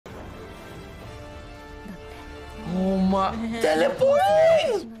my...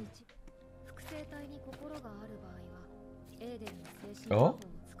 Teleporting! Oh?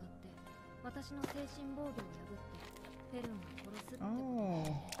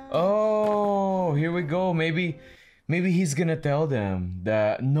 Oh, here we go. Maybe he's gonna tell them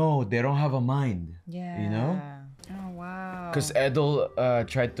that no, they don't have a mind. Yeah. You know? Oh wow. Because Edel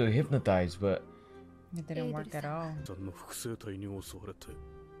tried to hypnotize, but it didn't work at all.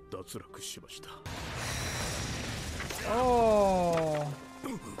 Oh.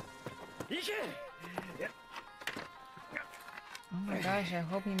 Oh my gosh, I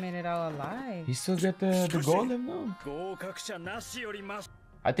hope he made it all alive. He still got the golem now?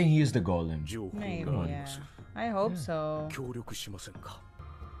 I think he used the golem. Maybe, yeah. I hope so.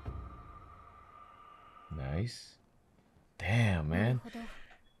 Nice. Damn, man.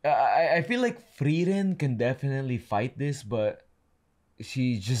 I feel like Frieren can definitely fight this, but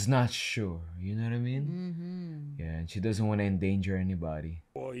she's just not sure. You know what I mean? Yeah, and she doesn't want to endanger anybody.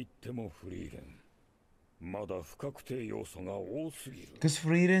 Because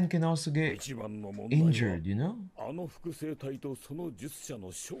Frieren can also get injured, you know? Frieren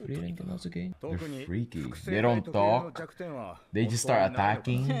can also get injured. They're freaky. They don't talk. They just start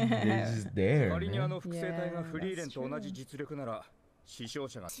attacking. They're just there, man.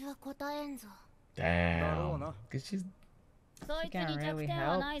 Damn. Because she can't really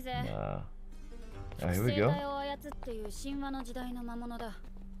help. Nah. Oh, here we go.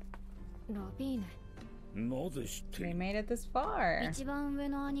 They made it this far.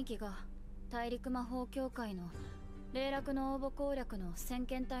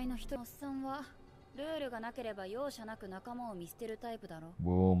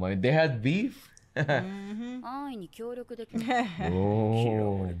 Boom, they had beef?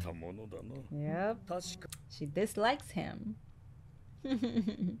 Oh. Yep. She dislikes him.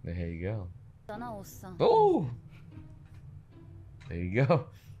 There you go. Oh! There you go.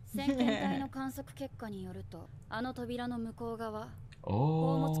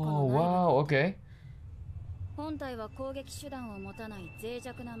 Oh, wow, okay.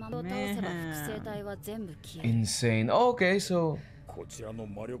 Insane. Oh, okay, so...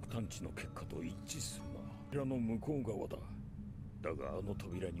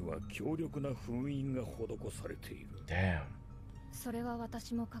 Damn.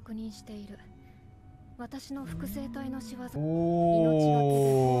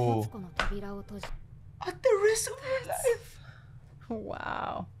 Oh. At the risk of her life.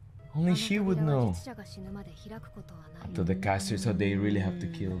 Wow. Only she would know. To the casters, so they really have to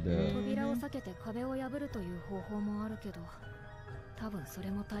kill the...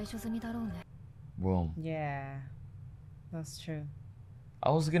 Boom. Yeah, that's true. I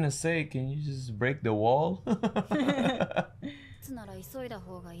was gonna say, can you just break the wall?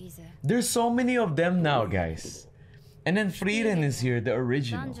 There's so many of them now, guys. And then Frieren is here, the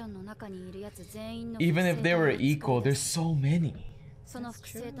original. Even if they were equal, there's so many. That's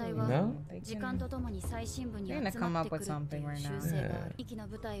true. No? They're gonna come up with something right now.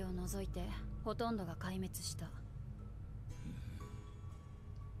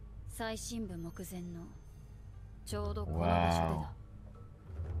 Wow.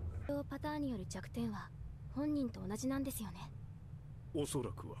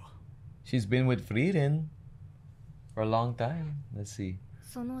 She's been with Frieren for a long time. Let's see.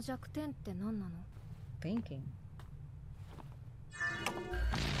 Thinking.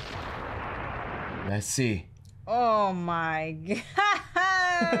 Let's see. Oh my god.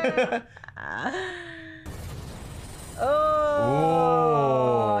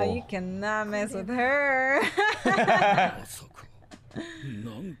 Oh, you cannot mess with her.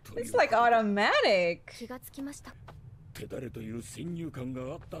 It's like automatic.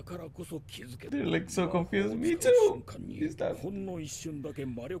 They're like so confused. Me too. Is that...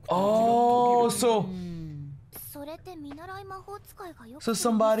 Oh, so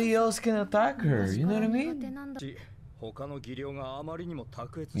somebody else can attack her. You know what I mean?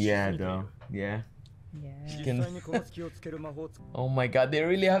 Yeah, though. Yeah. Yeah. Oh my god, they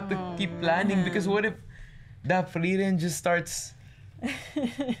really have to keep planning, because what if that Frieren just starts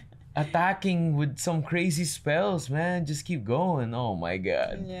attacking with some crazy spells, man? Just keep going. Oh my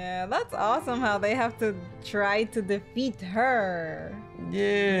god. Yeah, that's awesome how they have to try to defeat her.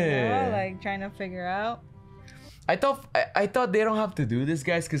 Yeah. You know, like trying to figure out. I thought they don't have to do this,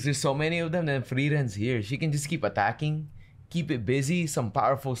 guys, because there's so many of them. Then Frieren's here. She can just keep attacking, keep it busy, some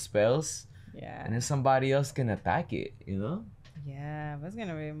powerful spells. Yeah. And then somebody else can attack it, you know? Yeah, but it's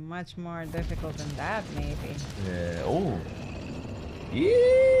gonna be much more difficult than that, maybe. Yeah. Oh.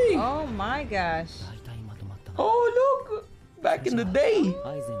 Yee! Oh my gosh. Oh, look! back in the day.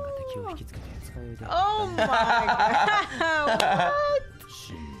 Oh my god. What?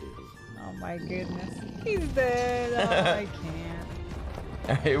 Oh my goodness. He's dead. Oh, I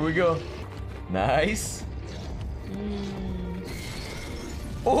can't. Here we go. Nice.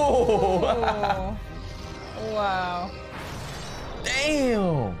 Oh. Oh. Wow.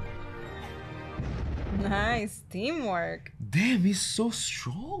 Damn. Nice teamwork. Damn, he's so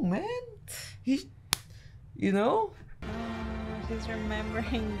strong, man. He's, you know? Oh, she's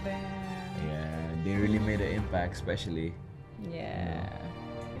remembering them. Yeah, they really made an impact, especially. Yeah.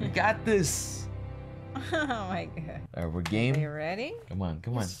 We got this. Oh my god. Alright, we're Are game. you ready? Come on,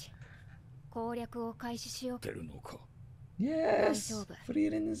 come on. Yes.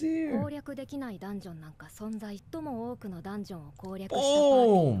 Frieren is here.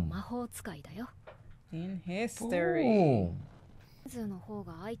 Boom. In history. Boom.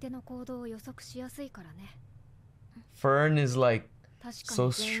 Fern is like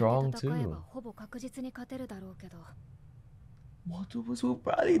so strong too. What will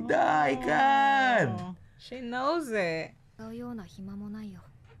probably die, God. Oh, she knows it.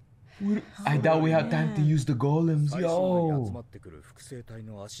 I doubt we have time to use the golems, yo.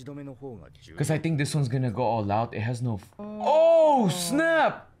 Because I think this one's gonna go all out. It has no. Oh,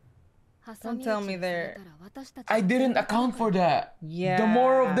 snap! Don't tell me there. I didn't account for that. Yeah. The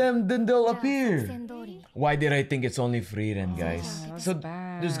more of them, then they'll appear. Why did I think it's only Frieren, guys? So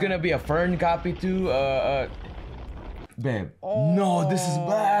there's gonna be a Fern copy too. Babe. No, this is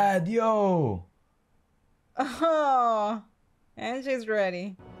bad, yo. Oh, and she's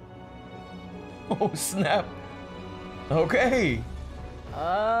ready. Oh snap. Okay.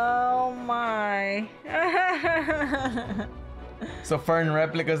 Oh my. So Fern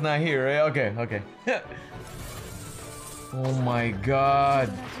replica's not here, right? Okay, okay. Oh my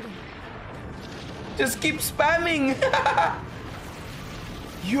god. Just keep spamming.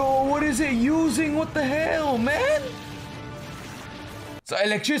 Yo, what is it using? What the hell, man? So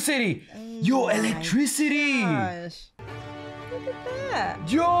electricity. Yo, electricity. Gosh. Look at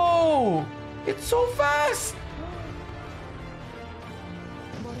that. Yo, it's so fast.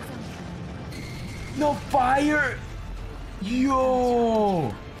 No fire.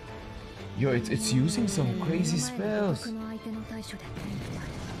 Yo. Yo, it's using some crazy spells.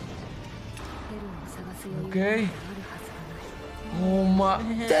 Okay. Oh my.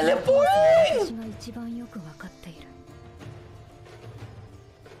 Teleporting!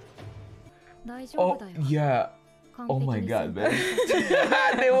 Oh, yeah. Oh my god, man.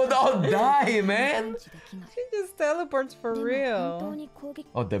 They would all die, man. She just teleports for real.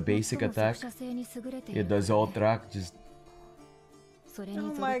 Oh, the basic attack. Yeah, the Zoltrak just.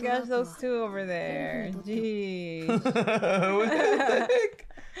 Oh my gosh, those two over there. Jeez. What the heck?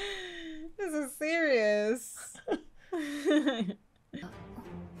 This is serious.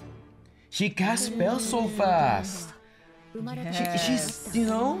 She casts spells so fast. She's, you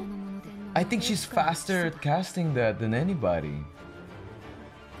know, I think she's faster at casting that than anybody.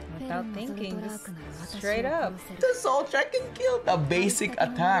 Without thinking, just straight up. The Zoltrak can kill the basic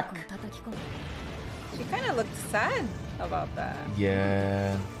attack. She kind of looked sad about that.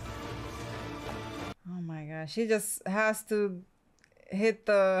 Yeah. Oh my gosh, she just has to hit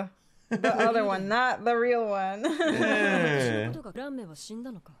the other one, not the real one. Yeah.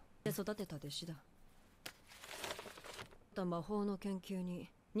 魔法の研究に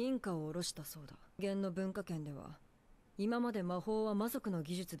認可を下ろしたそうだ。現の文化圏では今まで魔法は魔族の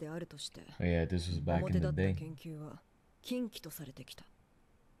技術であるとして、 Yeah, this was back 表 in だ the った day. 研究は禁忌とされてきた。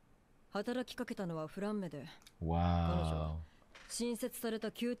働きかけたのはフランメで、 Wow. 新設された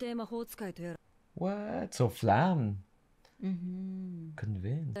宮廷魔法使いとやら What? So Flam.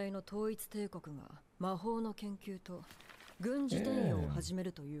 Convinced. 大の統一帝国が魔法の研究と軍事転用を始め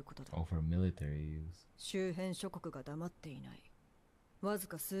るということだ。 Oh, for military use. 周辺諸国が黙っていない。わず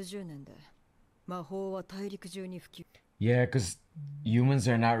か数十年で魔法は大陸中に普及。 Yeah, because humans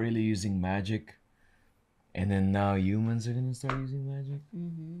are not really using magic. And then now humans are gonna start using magic?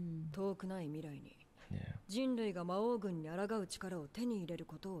 遠くない未来に Yeah. 人類が魔王軍に抗う力を手に入れる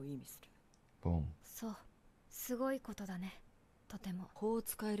ことを意味する。 Boom. そう、すごいことだね。とても。法を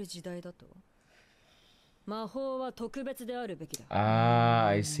使える時代だと。魔法は特別であるべきだ。 Ah,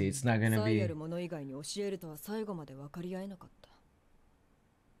 I see. It's not gonna 才 be. あるもの以外に教えるとは最後まで分かり合えなかった。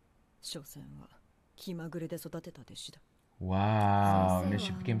所詮は気まぐれで育てた弟子だ。 Wow. And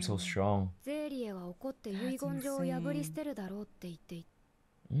she became so strong. ゼーリエは怒って遺言状を破り捨てるだろうって言っていた。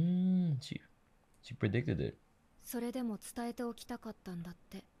She predicted it. それでも伝えておきたかったんだっ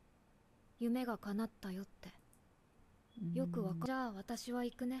て。夢が叶ったよって。よくわかる。じゃあ私は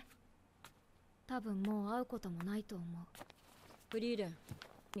行くね。多分もう会うこともないと思う。フリーレン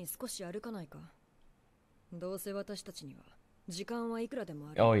に少し歩かないか。どうせ私たちには時間はいくらでも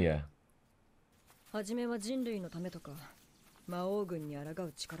ある。 Oh yeah. はじめは人類のためとか魔王軍に抗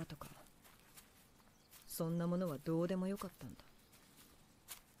う力とかそんなものはどうでもよかったんだ。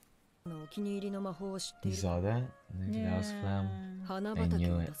お気に入りの魔法を知ってい You る。 saw that? That was flam. 花畑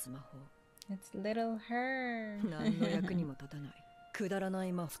を出す魔法。 It's little her. 何の役にも立たないくだらな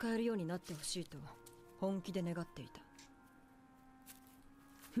い魔法使えるようになってほしいと本気で願っていた。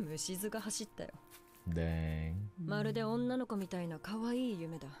虫図が走ったよ。 Dang. まるで女の子みたいな可愛い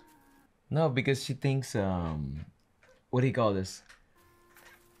夢だ。 No, because she thinks what do you call this?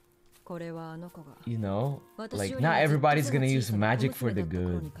 これはあの子が You know, 私 like よりも not ずっと everybody's 背の gonna 小 use さな magic 小 for the 娘だった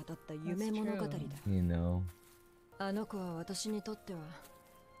頃 good. に語った夢物語だ。 You know. あの子は私にとっては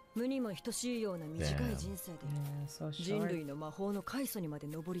無にも等しいような短い人生で Yeah, so 人 short. 類の魔法の開祖にまで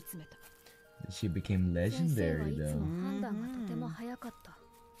上り詰めた。 She became 先生は legendary いつ though. も判断がとても早かった。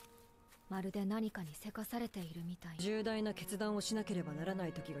まるで何かにせかされているみたい。重大な決断をしなければならな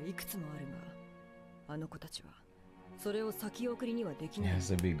い時がいくつもあるが、あの子たちはそれを先送りにはでき It ない。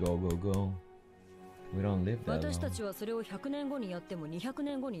 has to be go go go. We don't live that 私た long. ちはそれを100年後にやっても200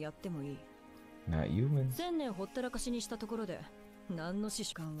年後にやってもいい。 Not humans. 1000年ほったらかしにしたところで何の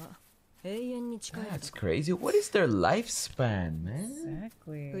死間は永遠に近いは That's ず。 crazy. What is their lifespan, man?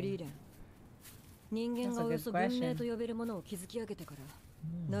 フ Exactly. リーレン、人間がおよそ That's a good 文明と呼べるものを築き上げてから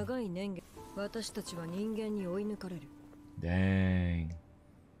長い年月、私たちは人間に追い抜かれる。 Dang.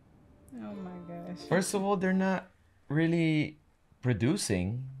 Oh my gosh. First of all, they're not really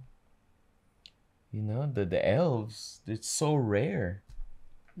producing. You know, the elves, it's so rare.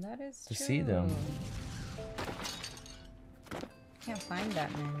 That is To true. see them. Can't find that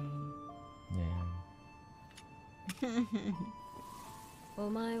many. Yeah. お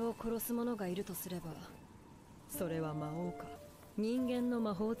前を殺す者がいるとすれば、それは魔王か人間の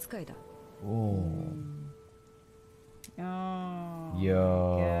魔法使いだ。 Oh. Oh.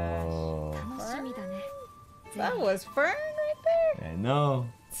 Yo. 楽しみだね。 That was Fern right there. I know.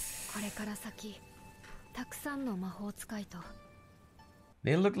 これから先、たくさんの魔法使いと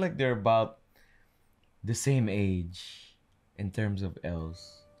They look like they're about the same age in terms of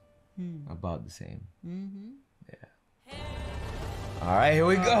elves. About the same. Yeah. All right, here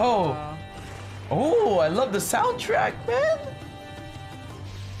we go. Oh, I love the soundtrack, man.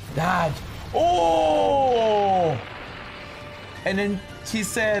 Dodge. Oh! And then she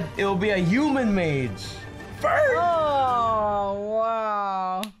said it'll be a human mage. Fern! Oh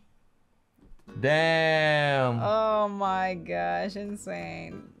wow. Damn. Oh my gosh,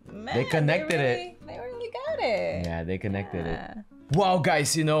 insane. Man, They connected They really got it. Yeah, they connected it. Yeah. Wow,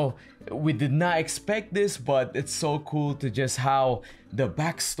 guys, you know, we did not expect this, but it's so cool to just how the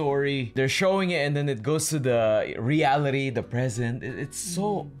backstory, they're showing it and then it goes to the reality, the present. It's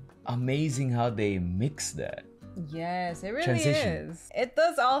so amazing how they mix that. Yes, it really Transition. is. It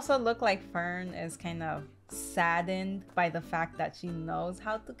does also look like Fern is kind of saddened by the fact that she knows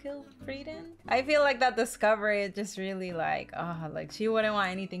how to kill Frieren. I feel like that discovery is just really like, like she wouldn't want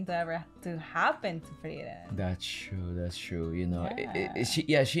anything to ever to happen to Frieren. That's true, that's true. You know,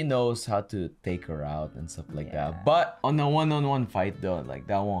 Yeah. she knows how to take her out and stuff like Yeah. that. But on a one-on-one fight though, like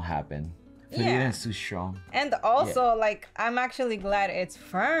that won't happen. Yeah. Frieren's too strong. And also, like, I'm actually glad it's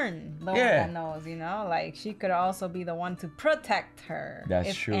Fern, the one Yeah. that knows, you know? Like, she could also be the one to protect her. That's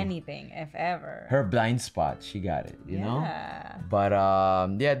if true. anything, if ever. Her blind spot, she got it, you know? Yeah. But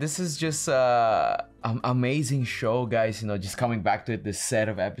yeah, this is just amazing show, guys. You know, just coming back to it, this set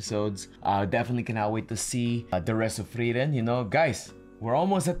of episodes. Definitely cannot wait to see the rest of Frieren. You know, guys, we're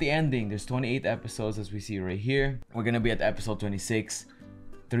almost at the ending. There's 28 episodes as we see right here. We're gonna be at episode 26.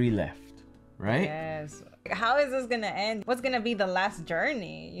 3 left, right? Yes. How is this gonna end? What's gonna be the last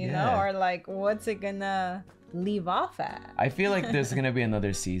journey, you know? Yeah. Or like, what's it gonna leave off at? I feel like there's gonna be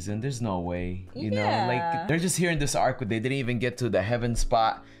another season. There's no way, you know. Yeah. Like they're just here in this arc, but they didn't even get to the heaven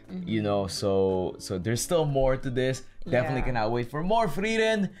spot, you know. So there's still more to this. Definitely Yeah. cannot wait for more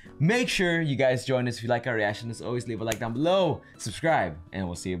Frieren. Make sure you guys join us if you like our reaction. As always, leave a like down below, subscribe, and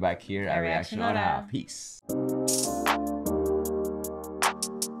we'll see you back here at Reaction Reaction Ora. Ora. Peace.